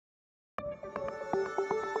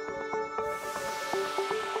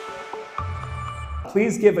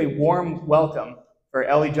please give a warm welcome for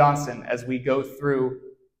Ellie Johnston as we go through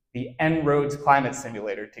the En-ROADS Climate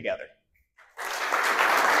Simulator together.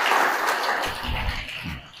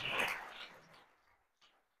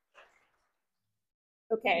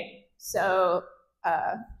 Okay, so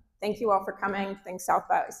thank you all for coming. Thanks South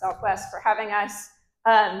by Southwest for having us.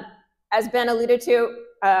 As Ben alluded to,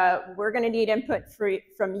 we're going to need input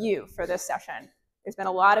from you for this session. There's been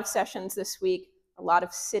a lot of sessions this week, a lot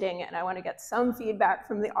of sitting, and I want to get some feedback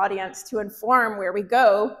from the audience to inform where we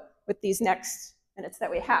go with these next minutes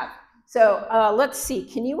that we have. So let's see,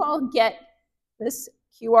 can you all get this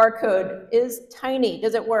QR code? Is tiny,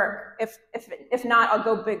 does it work? If not, I'll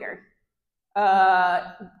go bigger.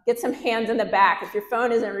 Get some hands in the back. If your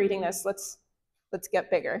phone isn't reading this, let's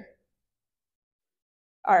get bigger.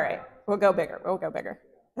 All right, we'll go bigger, we'll go bigger.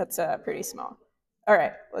 That's pretty small. All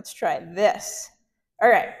right, let's try this. All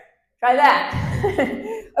right, try that.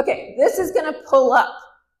 Okay, this is gonna pull up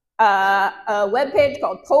a web page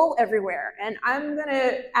called Poll Everywhere, and I'm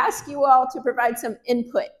gonna ask you all to provide some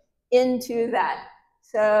input into that.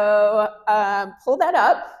 So pull that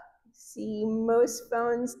up. See most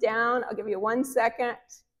phones down. I'll give you 1 second.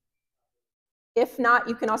 If not,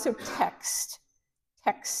 you can also text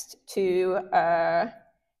to,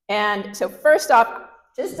 and so first off,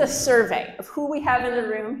 just a survey of who we have in the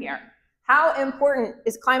room here. How important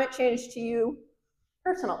is climate change to you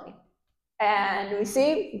personally? And we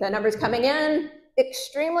see the numbers coming in.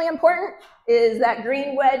 Extremely important is that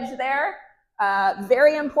green wedge there.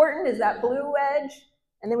 Very important is that blue wedge.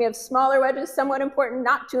 And then we have smaller wedges, somewhat important,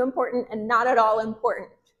 not too important, and not at all important.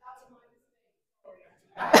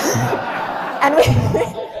 And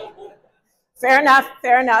fair enough,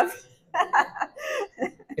 fair enough.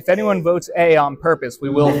 If anyone votes A on purpose, we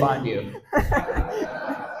will find you.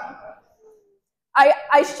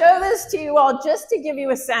 I show this to you all just to give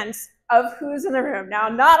you a sense of who's in the room. Now,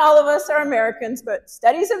 not all of us are Americans, but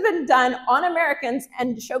studies have been done on Americans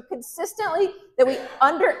and show consistently that we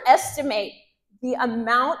underestimate the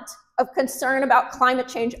amount of concern about climate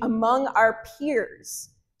change among our peers.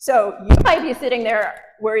 So you might be sitting there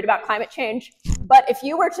worried about climate change, but if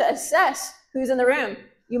you were to assess who's in the room,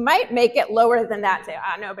 you might make it lower than that and say,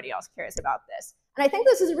 nobody else cares about this. And I think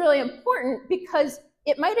this is really important because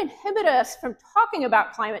it might inhibit us from talking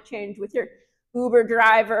about climate change with your Uber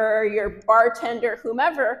driver, your bartender,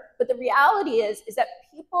 whomever, but the reality is that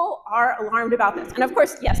people are alarmed about this. And of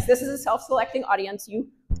course, yes, this is a self-selecting audience. You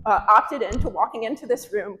opted into walking into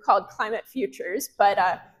this room called Climate Futures, but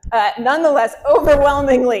nonetheless,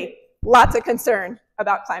 overwhelmingly, lots of concern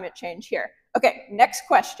about climate change here. Okay, next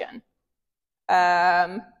question.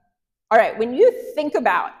 All right, when you think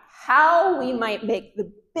about how we might make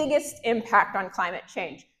the biggest impact on climate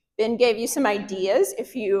change, Ben gave you some ideas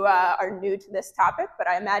if you are new to this topic, but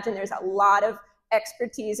I imagine there's a lot of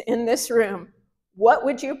expertise in this room. What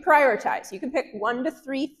would you prioritize? You can pick 1 to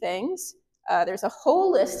 3 things. There's a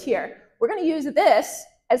whole list here. We're going to use this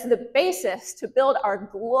as the basis to build our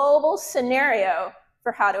global scenario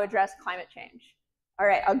for how to address climate change. All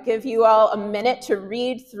right, I'll give you all a minute to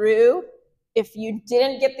read through. If you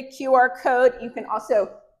didn't get the QR code, you can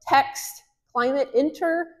also text Climate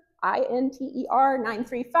Inter, INTER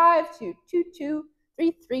 935 to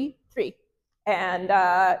 22333, and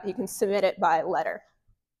you can submit it by letter.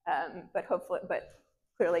 But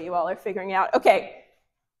clearly you all are figuring out. Okay,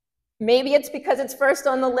 maybe it's because it's first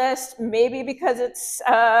on the list, maybe because it's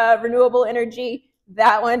renewable energy.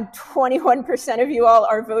 That one, 21% of you all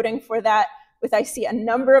are voting for that, with I see a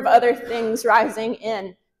number of other things rising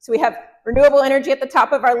in. So we have renewable energy at the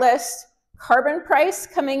top of our list, carbon price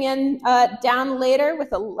coming in down later with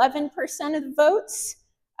 11% of the votes.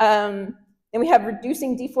 Then we have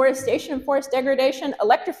reducing deforestation and forest degradation,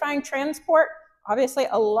 electrifying transport, obviously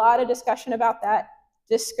a lot of discussion about that,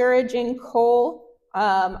 discouraging coal,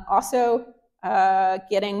 also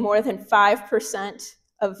getting more than 5%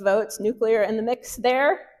 of votes, nuclear in the mix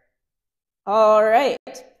there. All right,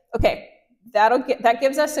 okay, that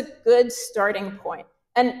gives us a good starting point.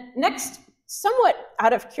 And next, somewhat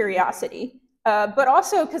out of curiosity, but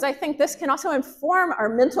also because I think this can also inform our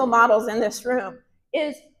mental models in this room,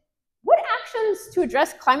 is what actions to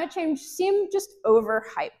address climate change seem just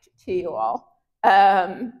overhyped to you all?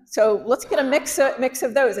 So let's get a mix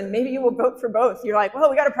of those, and maybe you will vote for both. You're like, well,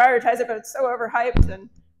 we got to prioritize it, but it's so overhyped. And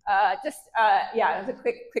yeah, it was a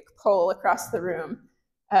quick poll across the room.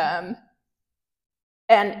 And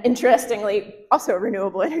interestingly, also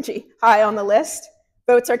renewable energy, high on the list.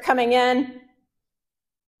 Votes are coming in.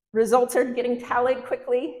 Results are getting tallied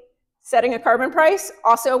quickly. Setting a carbon price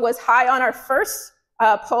also was high on our first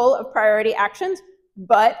poll of priority actions,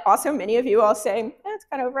 but also many of you all saying, it's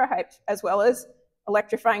kind of overhyped, as well as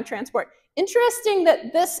electrifying transport. Interesting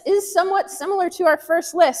that this is somewhat similar to our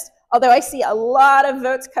first list, although I see a lot of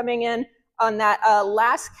votes coming in on that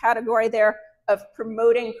last category there of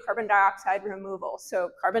promoting carbon dioxide removal. So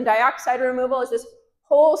carbon dioxide removal is this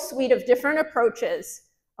whole suite of different approaches.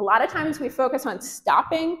 A lot of times we focus on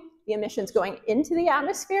stopping the emissions going into the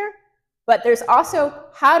atmosphere, but there's also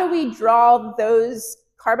how do we draw those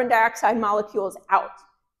carbon dioxide molecules out?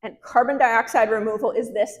 And carbon dioxide removal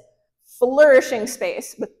is this flourishing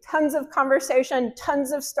space with tons of conversation,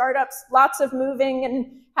 tons of startups, lots of moving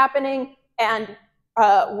and happening, and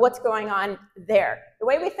what's going on there. The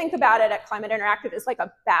way we think about it at Climate Interactive is like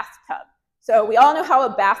a bathtub. So we all know how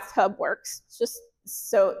a bathtub works. It's just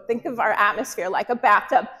so think of our atmosphere like a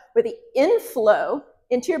bathtub where the inflow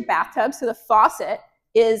into your bathtub, so the faucet,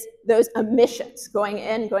 is those emissions going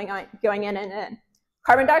in, going in and in.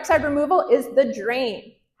 Carbon dioxide removal is the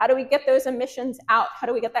drain. How do we get those emissions out? How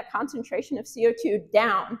do we get that concentration of CO2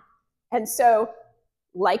 down? And so,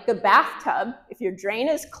 like a bathtub, if your drain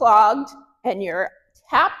is clogged and your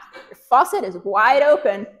faucet is wide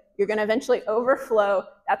open, you're going to eventually overflow.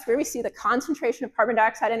 That's where we see the concentration of carbon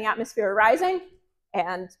dioxide in the atmosphere rising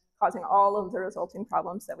and causing all of the resulting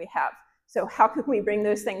problems that we have. So how can we bring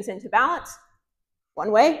those things into balance?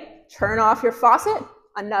 One way, turn off your faucet.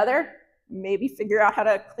 Another, maybe figure out how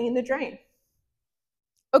to clean the drain.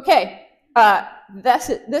 Okay,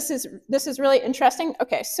 this is really interesting.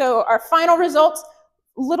 Okay, so our final results,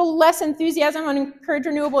 a little less enthusiasm on encourage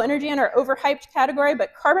renewable energy in our overhyped category,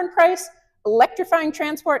 but carbon price, electrifying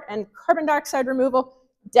transport, and carbon dioxide removal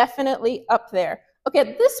definitely up there. Okay,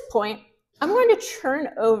 at this point, I'm going to turn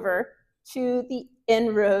over to the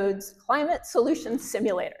En-ROADS Climate Solutions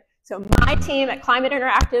Simulator. So my team at Climate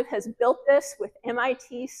Interactive has built this with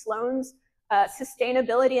MIT Sloan's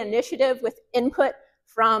sustainability initiative with input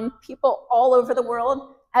from people all over the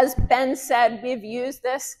world. As Ben said, we've used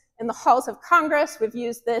this in the halls of Congress. We've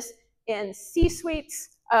used this in C-suites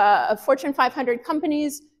of Fortune 500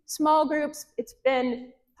 companies, small groups. It's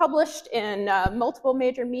been published in multiple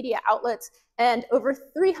major media outlets, and over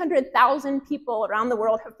 300,000 people around the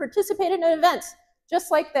world have participated in events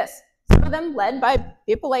just like this. Some of them led by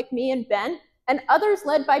people like me and Ben, and others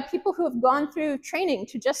led by people who have gone through training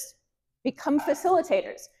to just become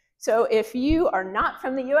facilitators. So if you are not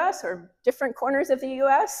from the US or different corners of the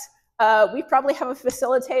US, we probably have a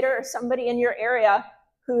facilitator or somebody in your area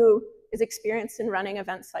who is experienced in running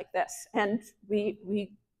events like this. And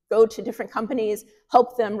we go to different companies,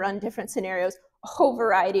 help them run different scenarios, a whole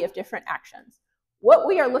variety of different actions. What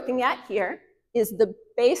we are looking at here is the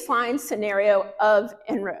baseline scenario of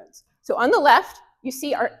En-ROADS. So on the left, you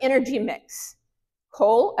see our energy mix.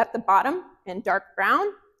 Coal at the bottom in dark brown,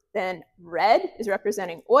 then red is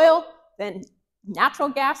representing oil, then natural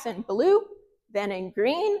gas in blue, then in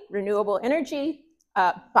green, renewable energy.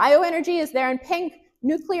 Bioenergy is there in pink.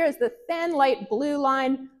 Nuclear is the thin light blue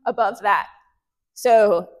line above that.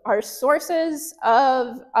 So our sources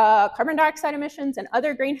of carbon dioxide emissions and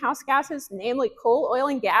other greenhouse gases, namely coal, oil,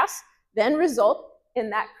 and gas, then result in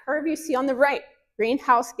that curve you see on the right,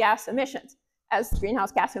 greenhouse gas emissions. As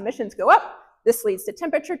greenhouse gas emissions go up, this leads to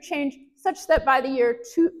temperature change such that by the year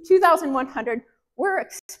 2100, we're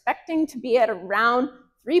expecting to be at around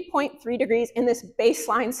 3.3 degrees in this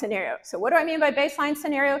baseline scenario. So what do I mean by baseline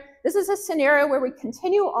scenario? This is a scenario where we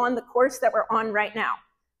continue on the course that we're on right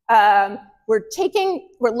now. We're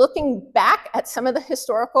looking back at some of the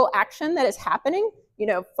historical action that is happening, you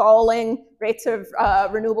know, falling rates of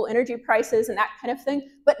renewable energy prices and that kind of thing,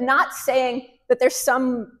 but not saying that there's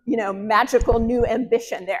some, you know, magical new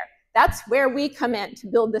ambition there. That's where we come in to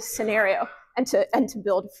build this scenario and to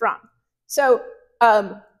build from. So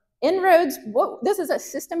En-ROADS, this is a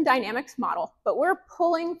system dynamics model, but we're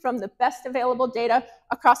pulling from the best available data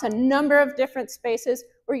across a number of different spaces.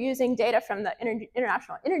 We're using data from the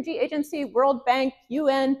International Energy Agency, World Bank,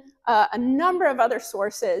 UN, a number of other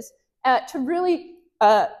sources to really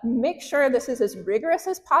make sure this is as rigorous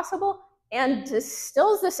as possible and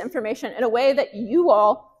distills this information in a way that you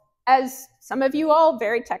all, as some of you all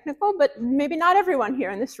very technical, but maybe not everyone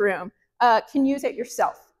here in this room, can use it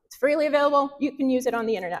yourself. It's freely available. You can use it on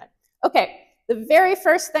the internet. Okay, the very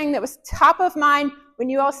first thing that was top of mind when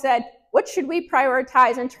you all said, what should we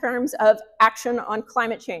prioritize in terms of action on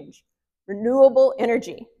climate change? Renewable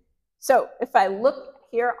energy. So if I look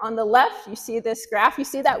here on the left, you see this graph, you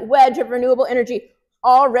see that wedge of renewable energy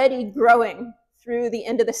already growing through the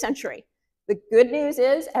end of the century. The good news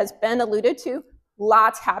is, as Ben alluded to,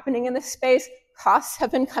 lots happening in this space. Costs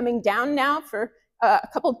have been coming down now for a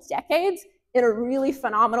couple decades in a really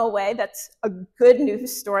phenomenal way. That's a good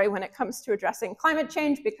news story when it comes to addressing climate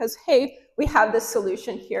change because, hey, we have this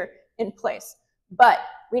solution here in place. But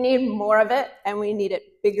we need more of it, and we need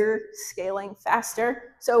it bigger, scaling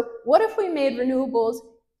faster. So what if we made renewables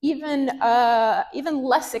even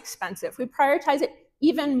less expensive? We prioritize it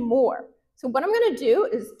even more. So what I'm going to do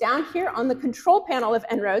is down here on the control panel of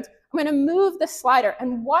En-ROADS, I'm going to move the slider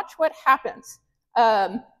and watch what happens.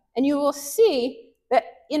 And you will see that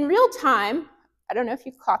in real time, I don't know if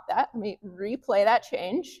you caught that. Let me replay that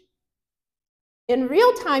change. In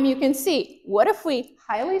real time, you can see, what if we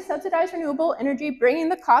highly subsidize renewable energy, bringing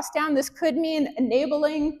the cost down? This could mean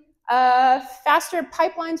enabling faster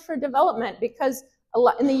pipelines for development, because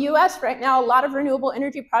in the US right now, a lot of renewable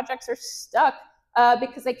energy projects are stuck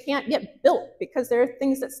because they can't get built, because there are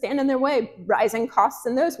things that stand in their way, rising costs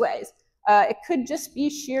in those ways. It could just be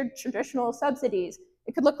sheer traditional subsidies.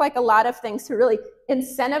 It could look like a lot of things to really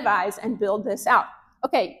incentivize and build this out.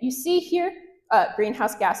 Okay, you see here,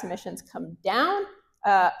 greenhouse gas emissions come down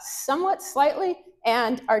somewhat slightly,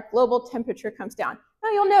 and our global temperature comes down. Now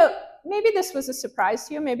you'll note, maybe this was a surprise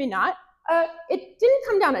to you, maybe not. It didn't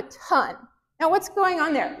come down a ton. Now what's going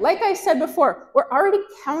on there? Like I said before, we're already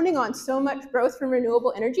counting on so much growth from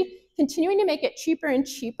renewable energy. Continuing to make it cheaper and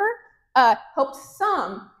cheaper helps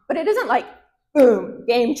some, but it isn't like, boom,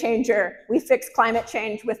 game changer, we fix climate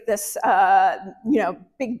change with this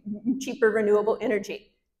big, cheaper renewable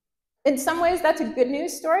energy. In some ways, that's a good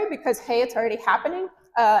news story because, hey, it's already happening,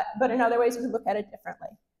 but in other ways, we look at it differently.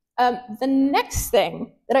 The next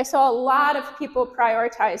thing that I saw a lot of people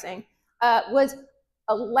prioritizing was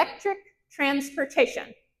electric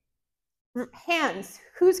transportation. Hands,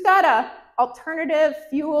 who's got a alternative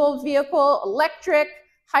fuel vehicle, electric,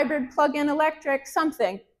 hybrid plug-in electric,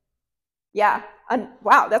 something? Yeah,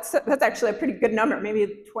 wow, that's actually a pretty good number,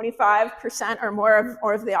 maybe 25% or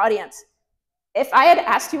more of the audience. If I had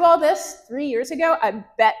asked you all this 3 years ago, I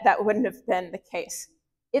bet that wouldn't have been the case.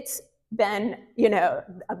 It's been,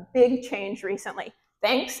 a big change recently,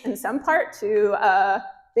 thanks in some part to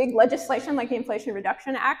big legislation like the Inflation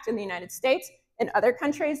Reduction Act in the United States. In other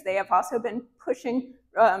countries, they have also been pushing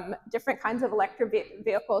different kinds of electric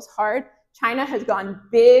vehicles hard. China has gone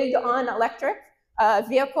big on electric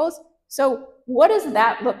vehicles. So what does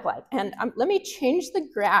that look like? And let me change the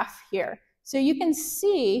graph here so you can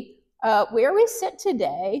see where we sit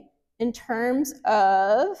today in terms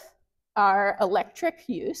of our electric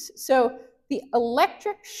use. So the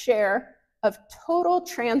electric share of total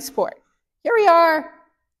transport. Here we are,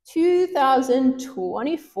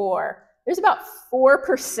 2024. There's about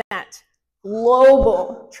 4%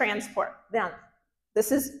 global transport. Now,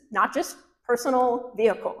 this is not just personal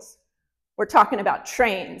vehicles. We're talking about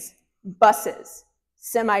trains, buses,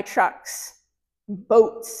 semi-trucks,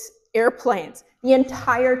 boats, airplanes, the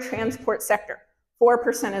entire transport sector.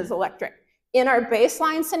 4% is electric. In our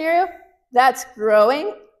baseline scenario, that's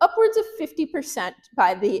growing upwards of 50%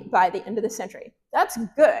 by the end of the century. That's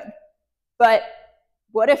good, but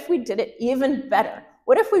what if we did it even better?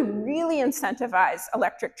 What if we really incentivize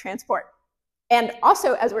electric transport? And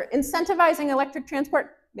also, as we're incentivizing electric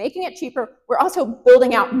transport, making it cheaper, we're also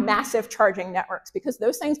building out massive charging networks, because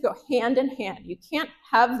those things go hand in hand. You can't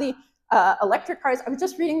have the electric cars. I was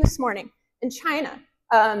just reading this morning, in China,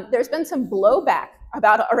 there's been some blowback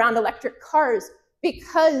around electric cars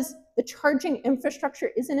because the charging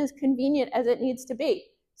infrastructure isn't as convenient as it needs to be.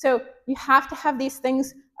 So you have to have these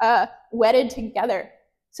things wedded together.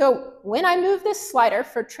 So when I move this slider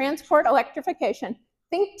for transport electrification,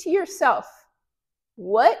 think to yourself,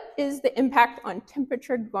 what is the impact on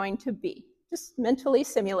temperature going to be? Just mentally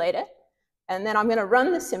simulate it. And then I'm going to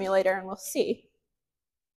run the simulator and we'll see.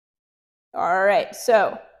 All right,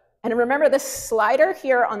 so, and remember the slider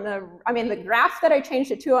here on the graph that I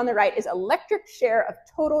changed it to on the right is electric share of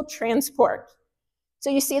total transport. So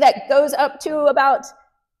you see that goes up to about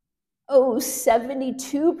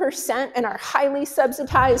 72% in our highly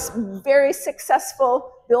subsidized, very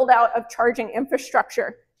successful build out of charging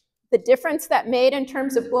infrastructure. The difference that made in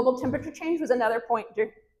terms of global temperature change was another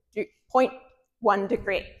 0.1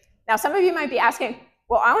 degree. Now, some of you might be asking,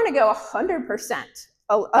 well, I want to go 100%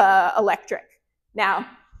 electric. Now,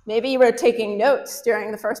 maybe you were taking notes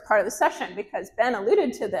during the first part of the session because Ben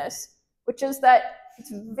alluded to this, which is that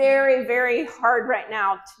it's very, very hard right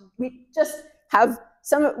now. We just have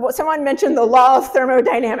someone mentioned the law of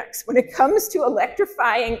thermodynamics. When it comes to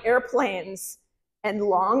electrifying airplanes and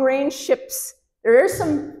long-range ships, there are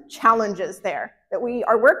some challenges there that we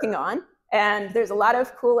are working on, and there's a lot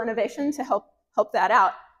of cool innovation to help that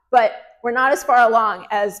out. But we're not as far along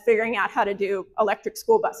as figuring out how to do electric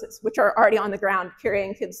school buses, which are already on the ground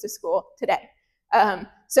carrying kids to school today.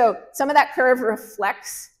 So some of that curve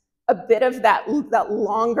reflects a bit of that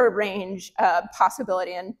longer range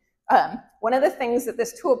possibility. And one of the things that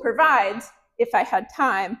this tool provides if I had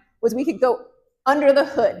time, was we could go under the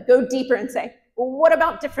hood, go deeper and say, well, what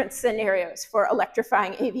about different scenarios for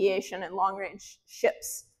electrifying aviation and long-range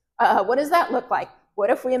ships? What does that look like? What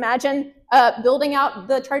if we imagine building out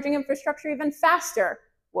the charging infrastructure even faster?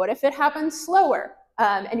 What if it happens slower?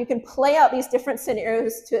 And you can play out these different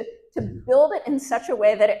scenarios to build it in such a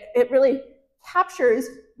way that it really captures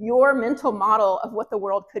your mental model of what the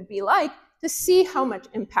world could be like to see how much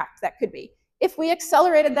impact that could be. If we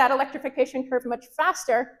accelerated that electrification curve much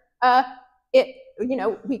faster, we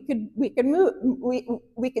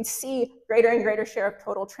could see greater and greater share of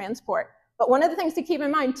total transport. But one of the things to keep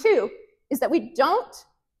in mind too is that we don't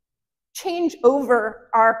change over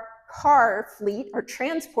our car fleet or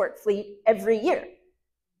transport fleet every year.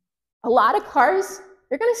 A lot of cars,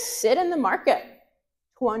 they're going to sit in the market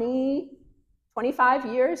 20,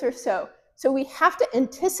 25 years or so. So we have to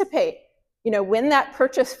anticipate, when that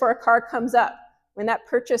purchase for a car comes up, when that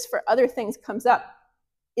purchase for other things comes up,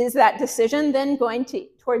 is that decision then going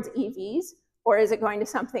towards EVs, or is it going to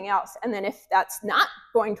something else? And then if that's not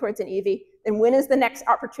going towards an EV, then when is the next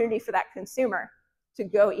opportunity for that consumer to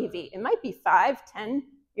go EV? It might be 5, 10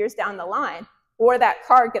 years down the line, or that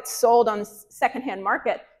car gets sold on the secondhand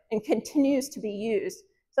market and continues to be used.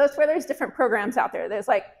 So that's where there's different programs out there. There's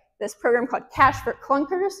like this program called Cash for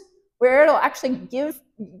Clunkers, where it'll actually give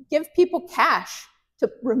people cash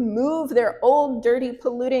to remove their old, dirty,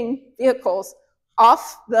 polluting vehicles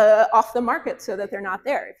off the market so that they're not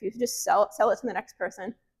there. If you just sell it to the next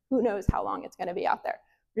person, who knows how long it's going to be out there.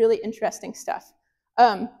 Really interesting stuff.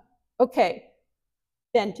 Okay,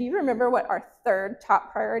 Ben, do you remember what our third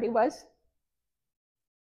top priority was?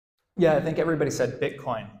 Yeah, I think everybody said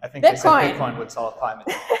Bitcoin. I think they said Bitcoin would solve climate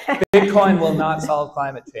change. Bitcoin will not solve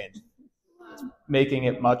climate change. It's making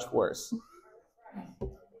it much worse.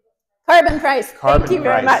 Carbon price. Thank you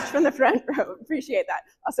very much from the front row. Appreciate that.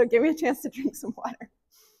 Also, give me a chance to drink some water.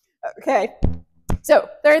 Okay, so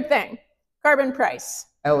third thing, carbon price.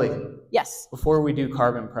 Ellie. Yes. Before we do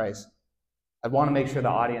carbon price, I want to make sure the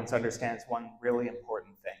audience understands one really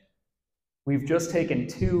important thing. We've just taken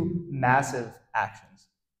two massive actions,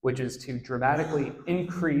 which is to dramatically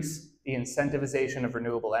increase the incentivization of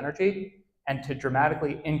renewable energy and to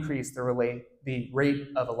dramatically increase the rate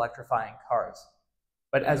of electrifying cars.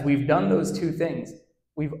 But as we've done those two things,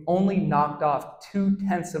 we've only knocked off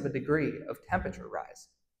 0.2 of a degree of temperature rise.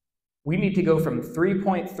 We need to go from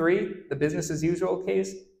 3.3, the business as usual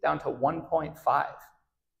case, down to 1.5.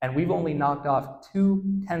 And we've only knocked off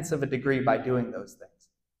 0.2 of a degree by doing those things.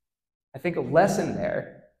 I think a lesson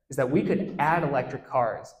there is that we could add electric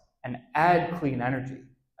cars and add clean energy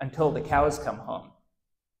until the cows come home.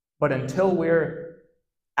 But until we're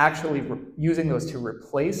actually using those to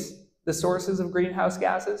replace the sources of greenhouse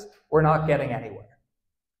gases, we're not getting anywhere.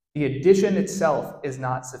 The addition itself is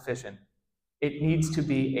not sufficient. It needs to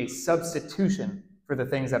be a substitution for the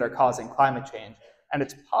things that are causing climate change. And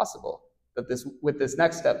it's possible that with this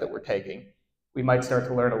next step that we're taking, we might start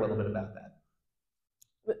to learn a little bit about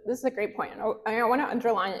that. This is a great point. I want to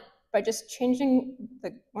underline it by just changing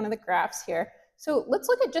one of the graphs here. So let's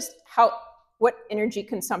look at just what energy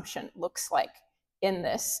consumption looks like in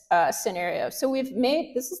this scenario. So we've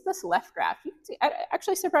made, this left graph. You can see,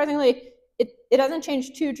 actually surprisingly, it doesn't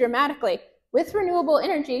change too dramatically. With renewable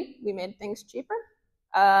energy, we made things cheaper,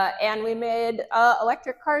 and we made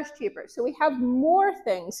electric cars cheaper. So we have more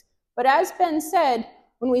things. But as Ben said,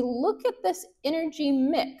 when we look at this energy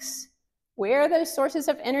mix, where are those sources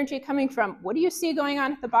of energy coming from? What do you see going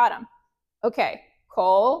on at the bottom? Okay,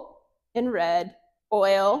 coal in red, coal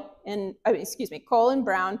in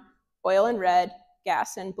brown, oil in red,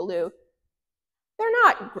 gas in blue. They're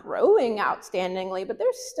not growing outstandingly, but they're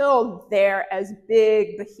still there as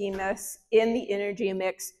big behemoths in the energy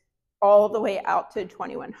mix all the way out to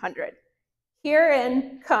 2100.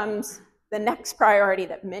 Herein comes the next priority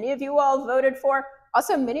that many of you all voted for.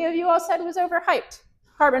 Also, many of you all said was overhyped,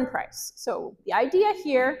 carbon price. So the idea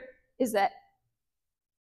here is that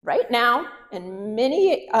right now, in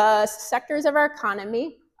many sectors of our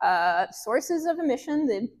economy, sources of emission,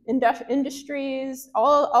 the industries,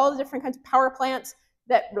 all the different kinds of power plants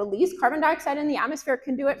that release carbon dioxide in the atmosphere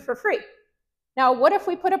can do it for free. Now, what if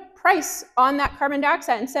we put a price on that carbon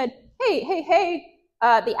dioxide and said, hey,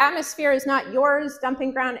 the atmosphere is not yours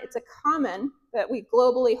dumping ground, it's a common that we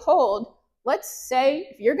globally hold. Let's say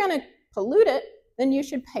if you're gonna pollute it, then you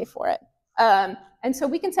should pay for it. And so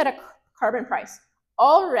we can set a carbon price.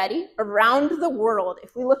 Already around the world,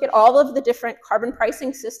 if we look at all of the different carbon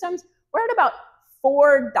pricing systems, we're at about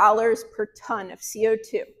 $4 per ton of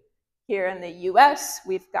CO2. Here in the US,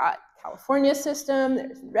 we've got California system,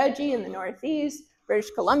 there's RGGI in the Northeast, British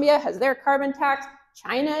Columbia has their carbon tax.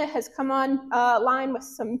 China has come on line with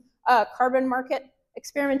some carbon market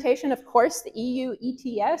experimentation. Of course, the EU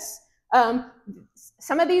ETS.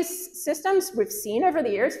 Some of these systems we've seen over the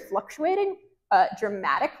years fluctuating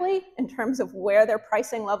dramatically in terms of where their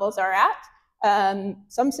pricing levels are at.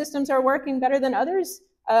 Some systems are working better than others.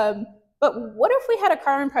 But what if we had a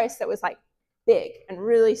carbon price that was like big and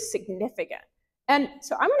really significant? And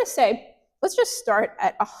so I'm going to say, let's just start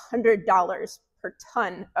at $100 per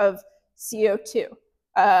ton of CO2,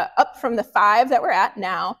 up from the 5 that we're at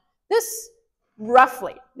now. This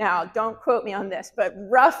roughly, now don't quote me on this, but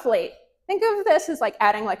roughly, think of this as like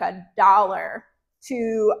adding like $1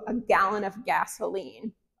 to a gallon of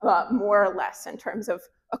gasoline, more or less in terms of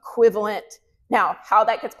equivalent. Now, how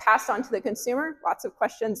that gets passed on to the consumer, lots of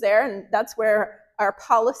questions there, and that's where our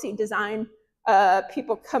policy design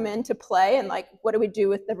people come into play, and like, what do we do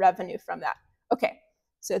with the revenue from that? Okay,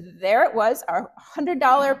 so there it was, our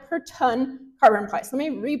 $100 per ton carbon price. Let me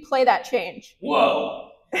replay that change.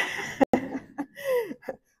 Whoa.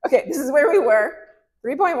 Okay, this is where we were,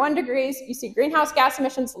 3.1 degrees. You see greenhouse gas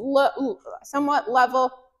emissions somewhat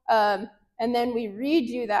level, and then we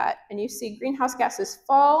redo that, and you see greenhouse gases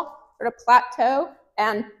fall, sort of plateau,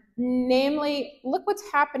 and namely, look what's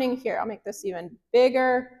happening here. I'll make this even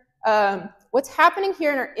bigger. What's happening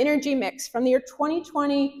here in our energy mix from the year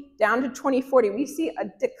 2020 down to 2040, we see a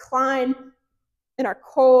decline in our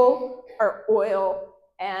coal, our oil,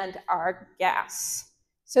 and our gas.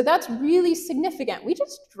 So that's really significant. We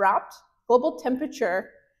just dropped global temperature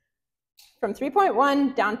from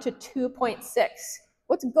 3.1 down to 2.6.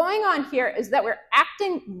 What's going on here is that we're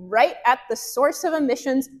acting right at the source of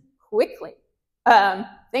emissions quickly.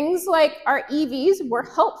 Things like our EVs were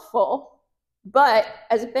helpful, but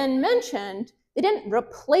as Ben mentioned, they didn't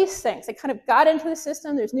replace things. They kind of got into the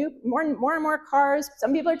system. There's more and more cars.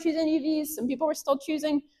 Some people are choosing EVs. Some people were still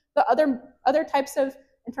choosing the other types of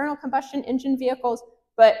internal combustion engine vehicles.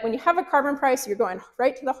 But when you have a carbon price, you're going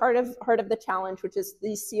right to the heart of the challenge, which is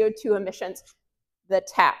these CO2 emissions, the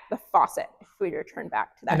tap, the faucet, if we return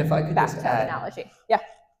back to that, and if I could just add, analogy. Yeah.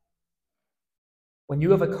 When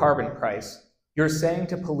you have a carbon price, you're saying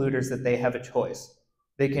to polluters that they have a choice.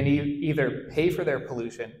 They can either pay for their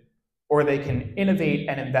pollution, or they can innovate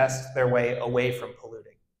and invest their way away from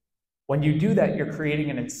polluting. When you do that, you're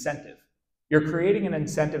creating an incentive. You're creating an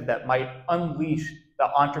incentive that might unleash the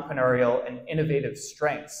entrepreneurial and innovative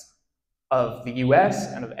strengths of the US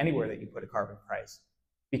and of anywhere that you put a carbon price.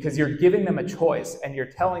 Because you're giving them a choice and you're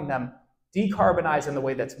telling them, decarbonize in the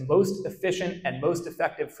way that's most efficient and most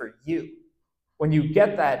effective for you. When you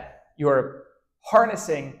get that, you're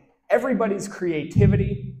harnessing everybody's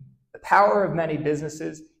creativity, the power of many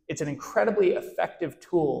businesses. It's an incredibly effective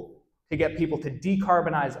tool to get people to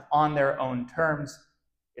decarbonize on their own terms.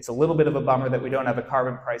 It's a little bit of a bummer that we don't have a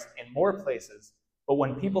carbon price in more places, but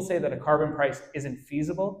when people say that a carbon price isn't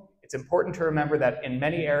feasible, it's important to remember that in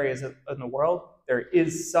many areas in the world, there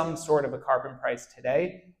is some sort of a carbon price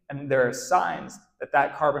today, and there are signs that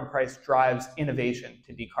that carbon price drives innovation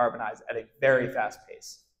to decarbonize at a very fast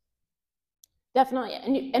pace. Definitely,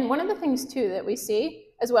 and one of the things too that we see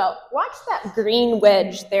as well, watch that green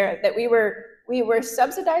wedge there that we were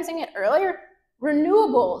subsidizing it earlier,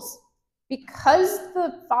 renewables. Because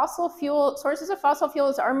the sources of fossil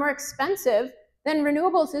fuels are more expensive, then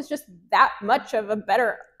renewables is just that much of a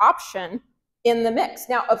better option in the mix.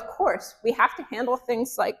 Now, of course, we have to handle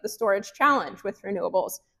things like the storage challenge with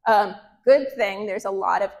renewables. Good thing, there's a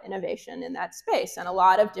lot of innovation in that space and a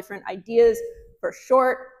lot of different ideas for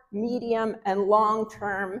short, medium, and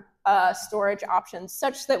long-term storage options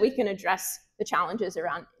such that we can address the challenges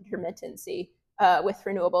around intermittency with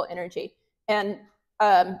renewable energy. And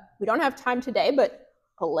we don't have time today, but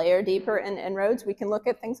a layer deeper in inroads, we can look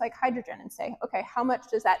at things like hydrogen and say, okay, how much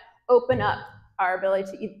does that open up our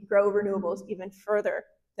ability to grow renewables even further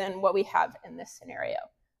than what we have in this scenario?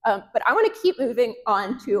 But I want to keep moving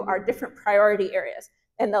on to our different priority areas.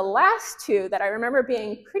 And the last two that I remember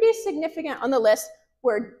being pretty significant on the list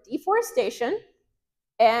were deforestation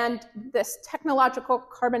and this technological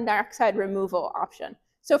carbon dioxide removal option.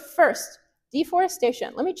 So first,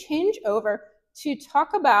 deforestation. Let me change over to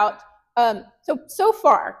talk about, so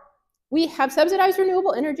far, we have subsidized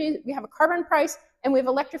renewable energy, we have a carbon price, and we have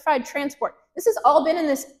electrified transport. This has all been in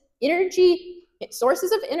this energy,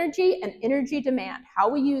 sources of energy and energy demand, how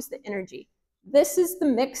we use the energy. This is the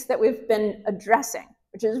mix that we've been addressing,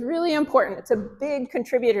 which is really important. It's a big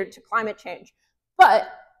contributor to climate change. But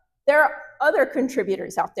there are other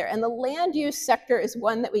contributors out there, and the land use sector is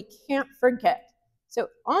one that we can't forget. So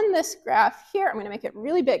on this graph here, I'm going to make it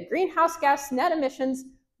really big, greenhouse gas net emissions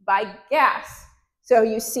by gas. So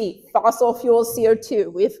you see fossil fuel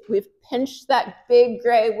CO2. We've pinched that big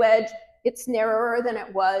gray wedge. It's narrower than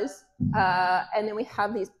it was. And then we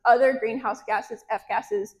have these other greenhouse gases, F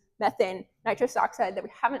gases, methane, nitrous oxide that we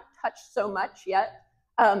haven't touched so much yet.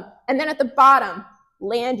 And then at the bottom,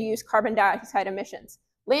 land use carbon dioxide emissions.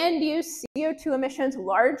 Land use CO2 emissions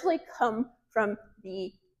largely come from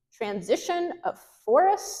the transition of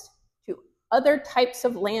forests to other types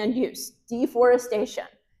of land use, deforestation.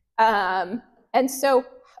 And so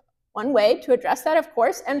one way to address that, of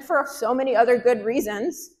course, and for so many other good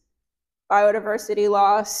reasons, biodiversity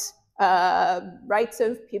loss, rights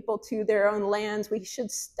of people to their own lands, we should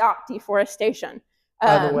stop deforestation.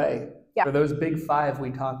 By the way, for those big five we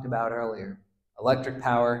talked about earlier, electric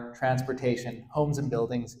power, transportation, homes and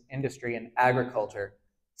buildings, industry, and agriculture,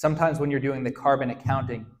 sometimes when you're doing the carbon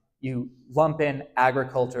accounting, you lump in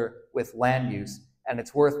agriculture with land use. And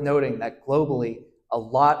it's worth noting that globally, a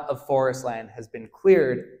lot of forest land has been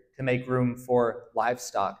cleared to make room for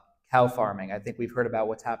livestock, cow farming. I think we've heard about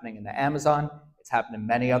what's happening in the Amazon. It's happened in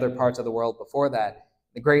many other parts of the world before that.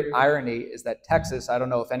 The great irony is that Texas, I don't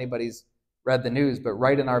know if anybody's read the news, but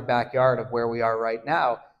right in our backyard of where we are right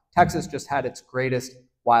now, Texas just had its greatest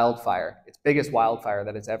wildfire, its biggest wildfire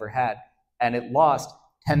that it's ever had, and it lost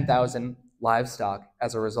 10,000 livestock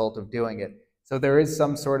as a result of doing it. So there is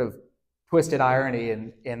some sort of twisted irony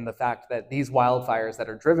in the fact that these wildfires that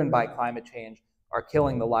are driven by climate change are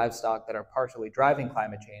killing the livestock that are partially driving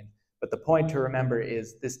climate change. But the point to remember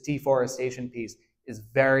is this deforestation piece is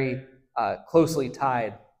very closely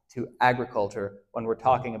tied to agriculture when we're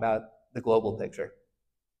talking about the global picture.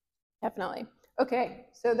 Definitely. Okay,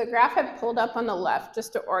 so the graph I pulled up on the left,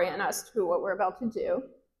 just to orient us to what we're about to do,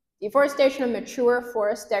 deforestation and mature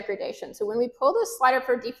forest degradation. So when we pull this slider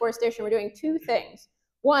for deforestation, we're doing two things.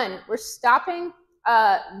 One, we're stopping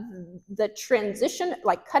the transition,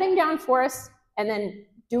 like cutting down forests and then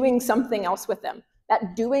doing something else with them.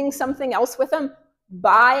 That doing something else with them,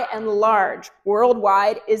 by and large,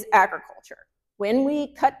 worldwide, is agriculture. When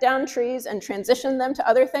we cut down trees and transition them to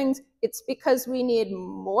other things, it's because we need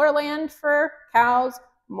more land for cows,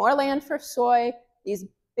 more land for soy. These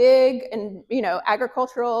big and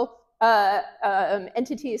agricultural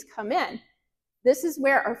entities come in. This is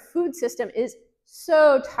where our food system is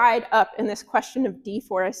so tied up in this question of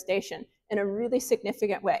deforestation in a really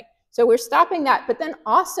significant way. So we're stopping that, but then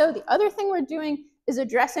also the other thing we're doing is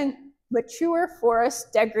addressing mature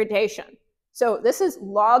forest degradation. So this is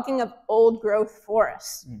logging of old growth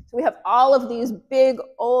forests. So we have all of these big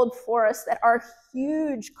old forests that are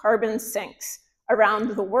huge carbon sinks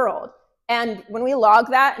around the world. And when we log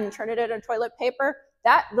that and turn it into toilet paper,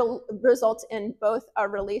 that results in both a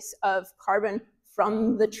release of carbon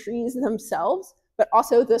from the trees themselves, but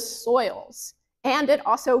also the soils. And it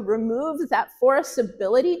also removes that forest's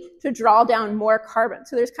ability to draw down more carbon.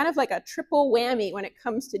 So there's kind of like a triple whammy when it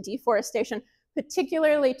comes to deforestation,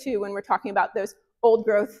 particularly too when we're talking about those old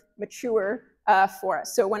growth, mature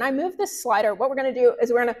forests. So when I move this slider, what we're gonna do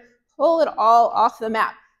is we're gonna pull it all off the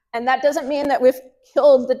map. And that doesn't mean that we've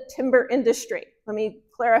killed the timber industry. Let me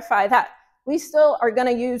clarify that. We still are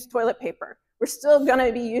gonna use toilet paper. We're still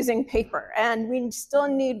gonna be using paper, and we still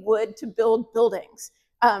need wood to build buildings.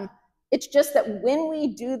 It's just that when we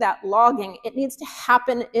do that logging, it needs to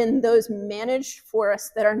happen in those managed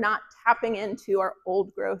forests that are not tapping into our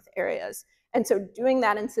old growth areas. And so doing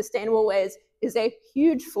that in sustainable ways is a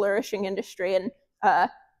huge flourishing industry. And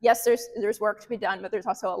yes, there's work to be done, but there's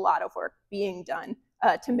also a lot of work being done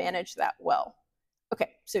to manage that well. Okay,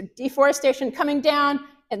 so deforestation coming down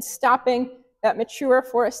and stopping that mature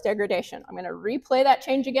forest degradation. I'm gonna replay that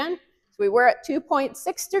change again. So we were at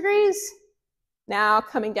 2.6 degrees, now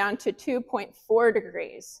coming down to 2.4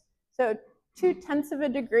 degrees. So 0.2 of a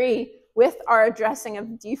degree with our addressing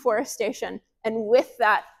of deforestation, and with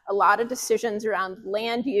that, a lot of decisions around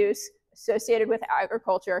land use associated with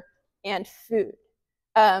agriculture and food.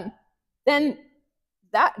 Then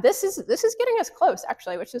this is getting us close,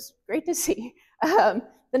 actually, which is great to see. The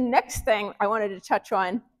next thing I wanted to touch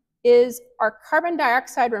on is our carbon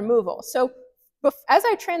dioxide removal. So as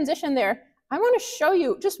I transition there, I want to show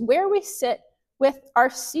you just where we sit with our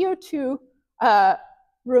CO2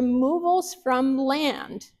 removals from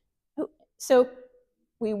land. So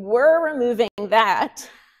we were removing that,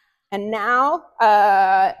 and now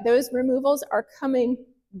those removals are coming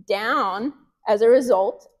down as a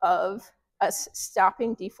result of us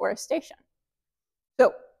stopping deforestation.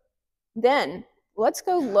 So then let's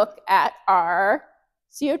go look at our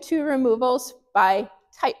CO2 removals by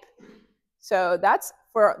type. So that's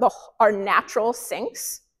for our natural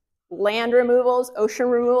sinks, land removals, ocean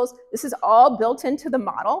removals. This is all built into the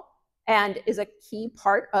model and is a key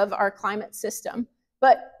part of our climate system.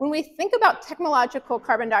 But when we think about technological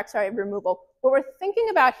carbon dioxide removal, what we're thinking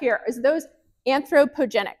about here is those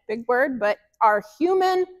anthropogenic, big word, but are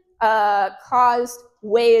human caused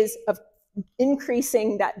ways of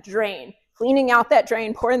increasing that drain, cleaning out that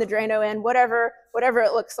drain, pouring the Drano in, whatever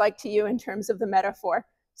it looks like to you in terms of the metaphor.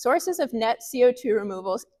 Sources of net CO2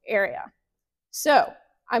 removals area. So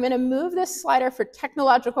I'm going to move this slider for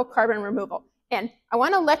technological carbon removal. And I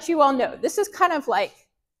want to let you all know, this is kind of like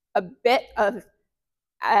a bit of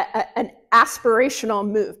an aspirational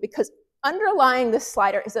move, because underlying this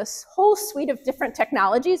slider is a whole suite of different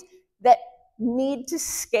technologies that need to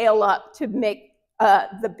scale up to make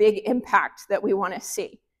the big impact that we want to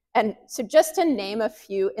see. And so just to name a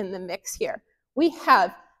few in the mix here, we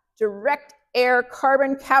have direct air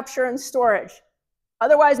carbon capture and storage,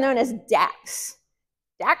 otherwise known as DACs.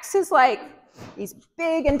 DACs is like these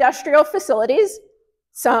big industrial facilities,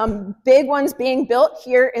 some big ones being built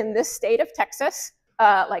here in this state of Texas,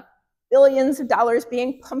 like billions of dollars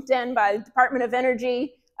being pumped in by the Department of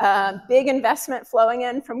Energy, big investment flowing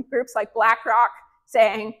in from groups like BlackRock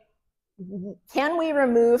saying, can we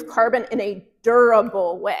remove carbon in a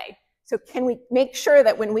durable way? So can we make sure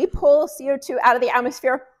that when we pull CO2 out of the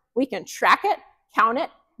atmosphere, we can track it, count it,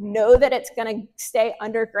 know that it's going to stay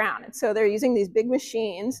underground? And so they're using these big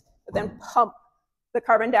machines that then pump the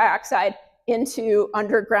carbon dioxide into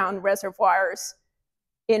underground reservoirs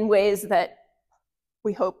in ways that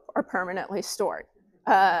we hope are permanently stored.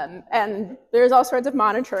 And there's all sorts of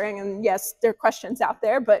monitoring, and yes, there are questions out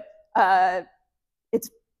there, but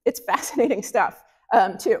it's fascinating stuff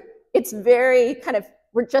too. It's very kind of,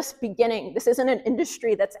 we're just beginning. This isn't an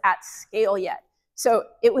industry that's at scale yet. So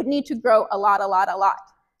it would need to grow a lot.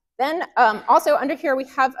 Then also under here, we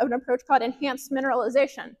have an approach called enhanced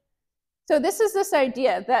mineralization. So this is this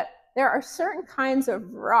idea that there are certain kinds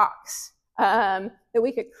of rocks that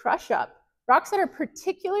we could crush up, rocks that are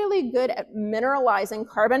particularly good at mineralizing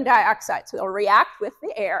carbon dioxide. So they'll react with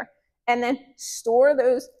the air and then store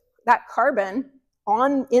that carbon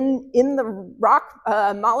in the rock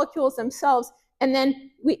molecules themselves, and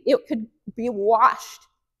then it could be washed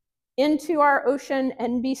into our ocean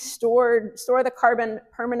and be store the carbon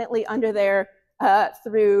permanently under there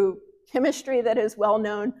through chemistry that is well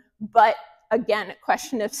known. But again, a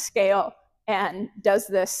question of scale, and does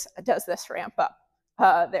this ramp up?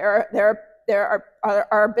 There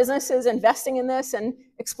are businesses investing in this and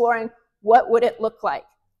exploring what would it look like.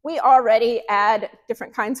 We already add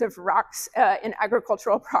different kinds of rocks in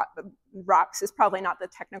agricultural rocks is probably not the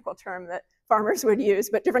technical term that farmers would use,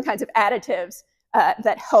 but different kinds of additives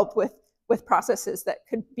that help with processes that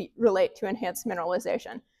could relate to enhanced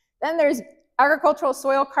mineralization. Then there's agricultural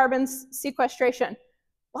soil carbon sequestration.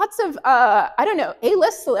 Lots of, I don't know,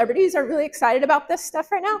 A-list celebrities are really excited about this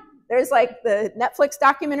stuff right now. There's like the Netflix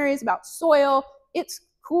documentaries about soil. It's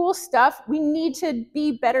cool stuff. We need to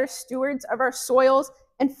be better stewards of our soils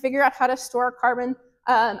and figure out how to store carbon.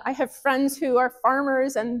 I have friends who are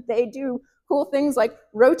farmers, and they do cool things like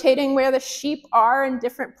rotating where the sheep are in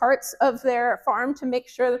different parts of their farm to make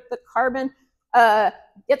sure that the carbon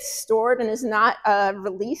gets stored and is not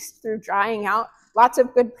released through drying out. Lots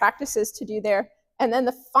of good practices to do there. And then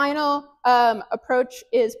the final approach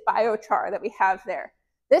is biochar that we have there.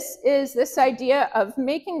 This is this idea of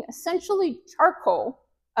making essentially charcoal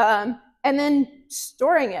and then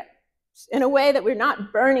storing it in a way that we're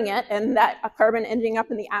not burning it and that carbon ending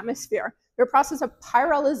up in the atmosphere. Through a process of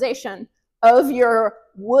pyrolyzation of your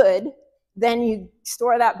wood, then you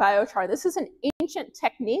store that biochar. This is an ancient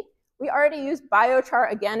technique. We already use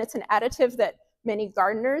biochar. Again, it's an additive that many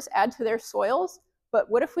gardeners add to their soils. But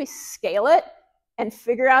what if we scale it and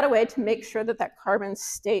figure out a way to make sure that that carbon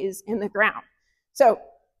stays in the ground? So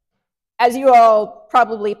as you all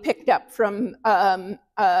probably picked up from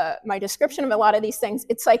my description of a lot of these things,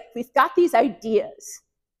 it's like we've got these ideas,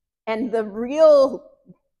 and the real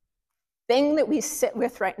thing that we sit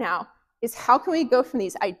with right now is how can we go from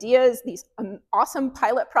these ideas, these awesome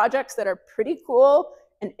pilot projects that are pretty cool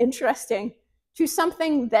and interesting, to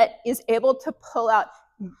something that is able to pull out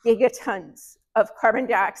gigatons of carbon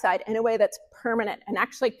dioxide in a way that's permanent and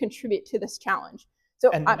actually contribute to this challenge. So,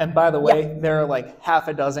 and by the way, there are like half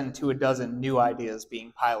a dozen to a dozen new ideas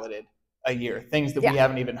being piloted a year, things that we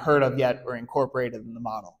haven't even heard of yet or incorporated in the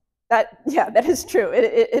model. That is true.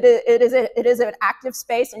 It is an active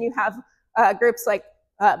space, and you have groups like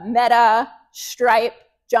Meta, Stripe,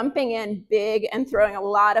 jumping in big and throwing a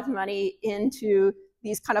lot of money into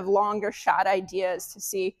these kind of longer shot ideas to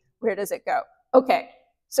see where does it go. Okay,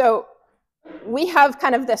 so we have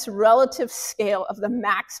kind of this relative scale of the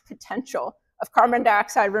max potential of carbon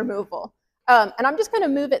dioxide removal. And I'm just going to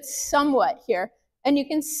move it somewhat here. And you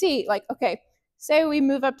can see, like, okay, say we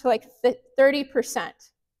move up to like 30%.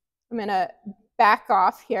 I'm gonna back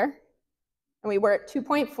off here. And we were at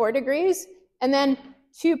 2.4 degrees and then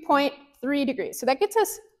 2.3 degrees. So that gets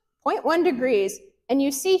us 0.1 degrees. And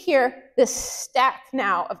you see here this stack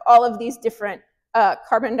now of all of these different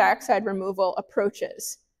carbon dioxide removal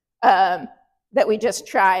approaches that we just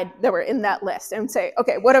tried that were in that list, and say,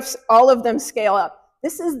 okay, what if all of them scale up?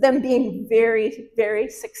 This is them being very, very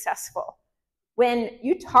successful. When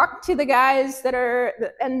you talk to the guys that are,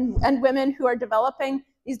 and women who are developing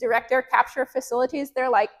these direct air capture facilities, they're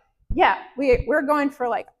like, yeah, we're going for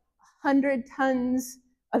like 100 tons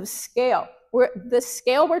of scale. The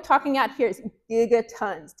scale we're talking at here is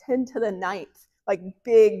gigatons, 10 to the 9th, like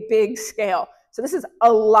big, big scale. So this is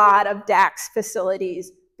a lot of DAX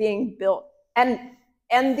facilities being built.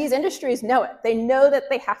 And these industries know it. They know that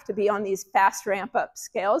they have to be on these fast ramp up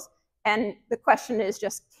scales. And the question is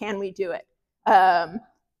just, can we do it? And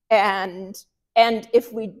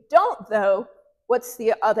if we don't, though, what's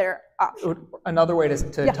the other option? Another way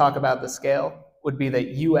to talk about the scale would be that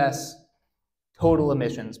US total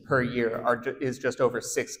emissions per year is just over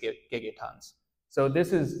 6 gigatons. So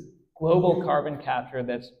this is global carbon capture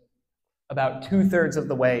that's about 2/3 of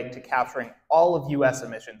the way to capturing all of US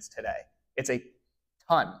emissions today. It's a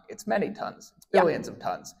ton. It's many tons. It's billions of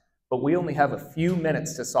tons. But we only have a few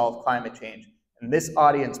minutes to solve climate change. And this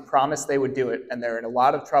audience promised they would do it, and they're in a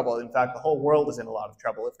lot of trouble. In fact, the whole world is in a lot of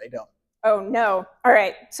trouble if they don't. Oh, no. All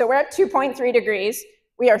right. So we're at 2.3 degrees.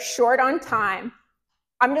 We are short on time.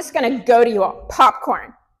 I'm just going to go to you all.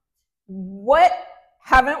 Popcorn. What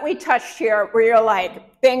haven't we touched here where you're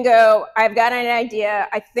like, bingo, I've got an idea.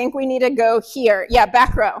 I think we need to go here. Yeah,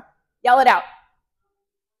 back row. Yell it out.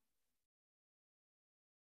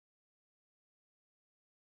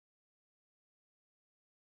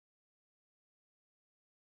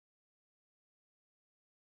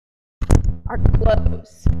 Our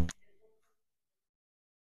clothes.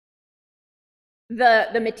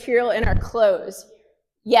 The material in our clothes.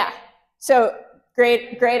 Yeah. So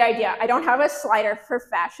great idea. I don't have a slider for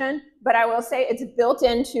fashion, but I will say it's built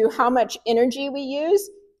into how much energy we use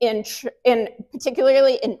in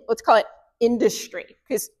particularly in, let's call it industry,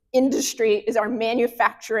 because industry is our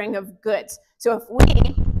manufacturing of goods. So if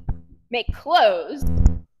we make clothes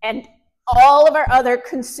and all of our other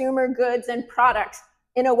consumer goods and products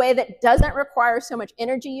in a way that doesn't require so much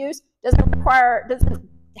energy use, doesn't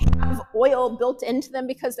have oil built into them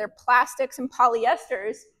because they're plastics and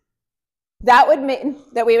polyesters, that would mean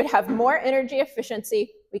that we would have more energy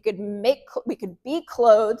efficiency. We could be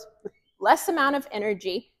clothed with less amount of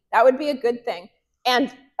energy. That would be a good thing.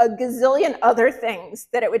 And a gazillion other things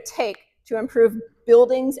that it would take to improve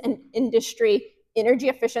buildings and industry energy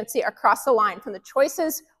efficiency across the line, from the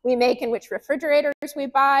choices we make in which refrigerators we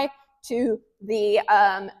buy, to the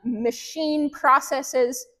machine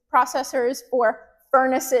processors for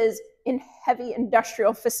furnaces in heavy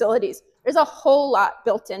industrial facilities. There's a whole lot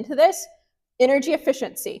built into this. Energy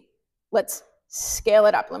efficiency. Let's scale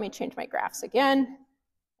it up. Let me change my graphs again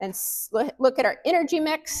and look at our energy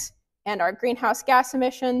mix and our greenhouse gas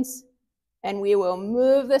emissions. And we will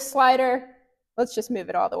move the slider. Let's just move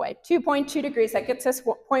it all the way. 2.2 degrees. That gets us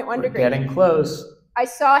 0.1 degrees. Getting close. I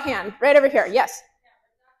saw a hand right over here. Yes.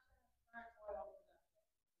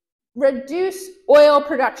 Reduce oil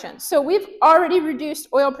production. So we've already reduced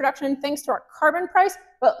oil production thanks to our carbon price,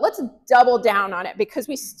 but let's double down on it because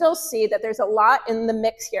we still see that there's a lot in the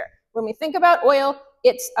mix here. When we think about oil,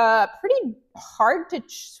 it's pretty hard to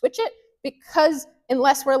switch it because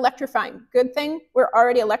unless we're electrifying. Good thing we're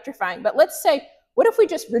already electrifying. But let's say, what if we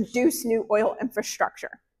just reduce new oil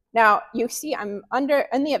infrastructure? Now, you see I'm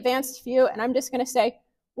in the advanced view, and I'm just going to say,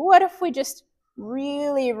 what if we just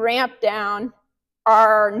really ramp down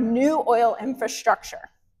our new oil infrastructure?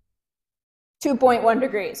 2.1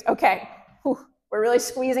 degrees. Okay. Whew. We're really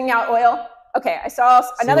squeezing out oil. Okay, I saw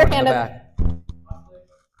another hand up.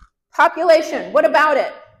 Population, what about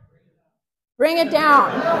it? Bring it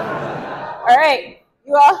down. All right,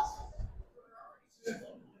 you all.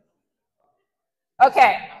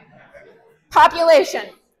 Okay, population.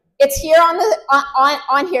 It's here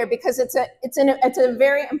on here because it's a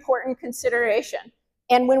very important consideration.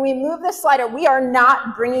 And when we move the slider, we are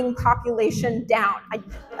not bringing population down.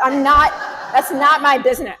 That's not my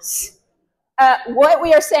business. What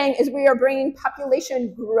we are saying is we are bringing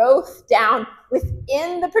population growth down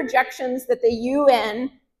within the projections that the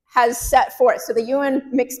UN has set forth. So the UN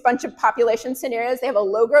makes a bunch of population scenarios. They have a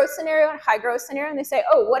low growth scenario and a high growth scenario, and they say,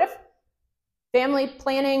 oh, what if family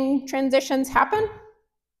planning transitions happen?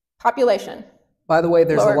 Population. By the way,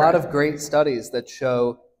 there's a lot of great studies that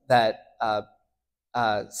show that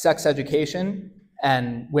sex education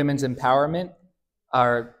and women's empowerment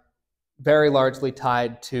are very largely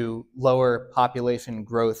tied to lower population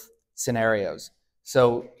growth scenarios.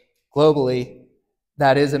 So globally,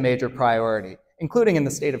 that is a major priority, including in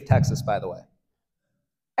the state of Texas, by the way.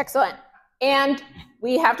 Excellent. And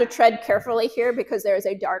we have to tread carefully here because there is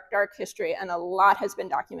a dark, dark history, and a lot has been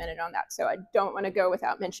documented on that. So I don't want to go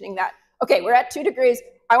without mentioning that. Okay, we're at 2 degrees.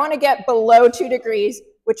 I want to get below 2 degrees,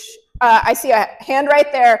 which I see a hand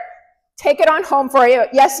right there. Take it on home for you.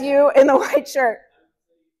 Yes, you in the white shirt.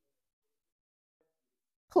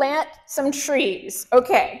 Plant some trees.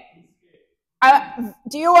 Okay.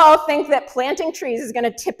 Do you all think that planting trees is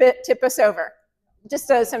going to tip us over? Just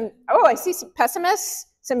some. Oh, I see some pessimists,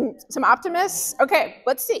 some optimists. Okay,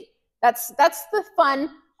 let's see. That's the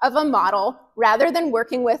fun of a model, rather than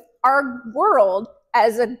working with our world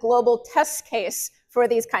as a global test case for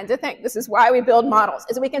these kinds of things. This is why we build models,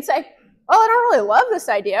 is we can say, well, I don't really love this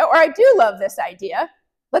idea, or I do love this idea.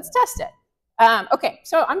 Let's test it. Okay,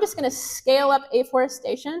 so I'm just going to scale up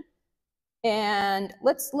afforestation, and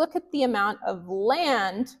let's look at the amount of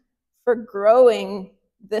land for growing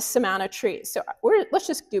this amount of trees. So let's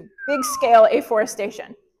just do big scale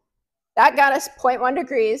afforestation. That got us 0.1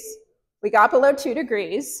 degrees. We got below 2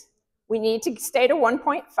 degrees. We need to stay to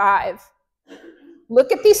 1.5.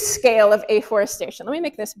 Look at the scale of afforestation. Let me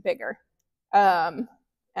make this bigger.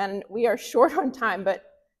 And we are short on time, but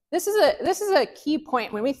this is a key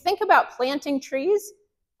point. When we think about planting trees,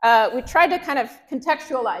 we tried to kind of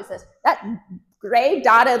contextualize this. That gray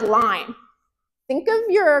dotted line, think of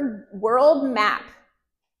your world map,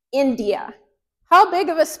 India. How big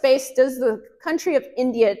of a space does the country of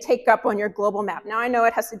India take up on your global map? Now, I know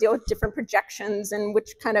it has to deal with different projections and which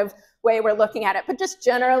kind of way we're looking at it, but just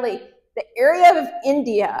generally, the area of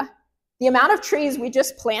India, the amount of trees we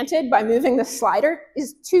just planted by moving the slider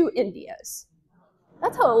is 2 Indias.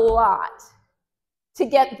 That's a lot to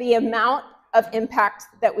get the amount of impact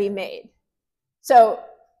that we made. So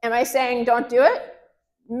am I saying don't do it?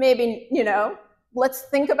 Maybe, let's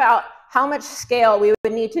think about how much scale we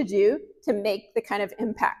would need to do to make the kind of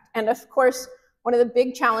impact. And of course, one of the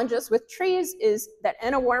big challenges with trees is that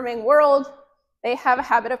in a warming world, they have a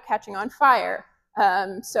habit of catching on fire.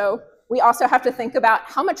 So we also have to think about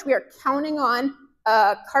how much we are counting on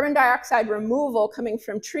carbon dioxide removal coming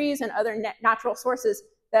from trees and other natural sources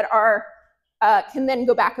that can then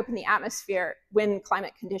go back up in the atmosphere when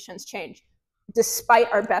climate conditions change,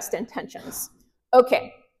 despite our best intentions.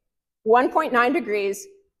 Okay, 1.9 degrees.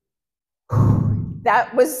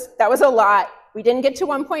 That was a lot. We didn't get to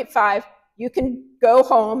 1.5. You can go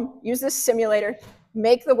home, use this simulator,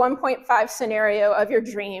 make the 1.5 scenario of your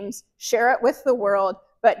dreams, share it with the world,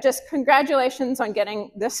 but just congratulations on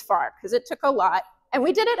getting this far, because it took a lot, and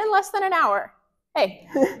we did it in less than an hour. Hey.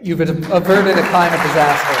 You've averted a climate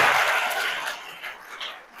disaster.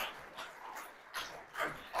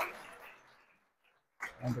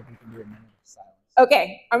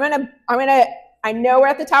 Okay, I know we're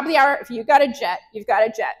at the top of the hour. If you got a jet, you've got a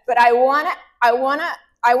jet. But I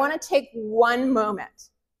wanna take one moment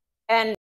and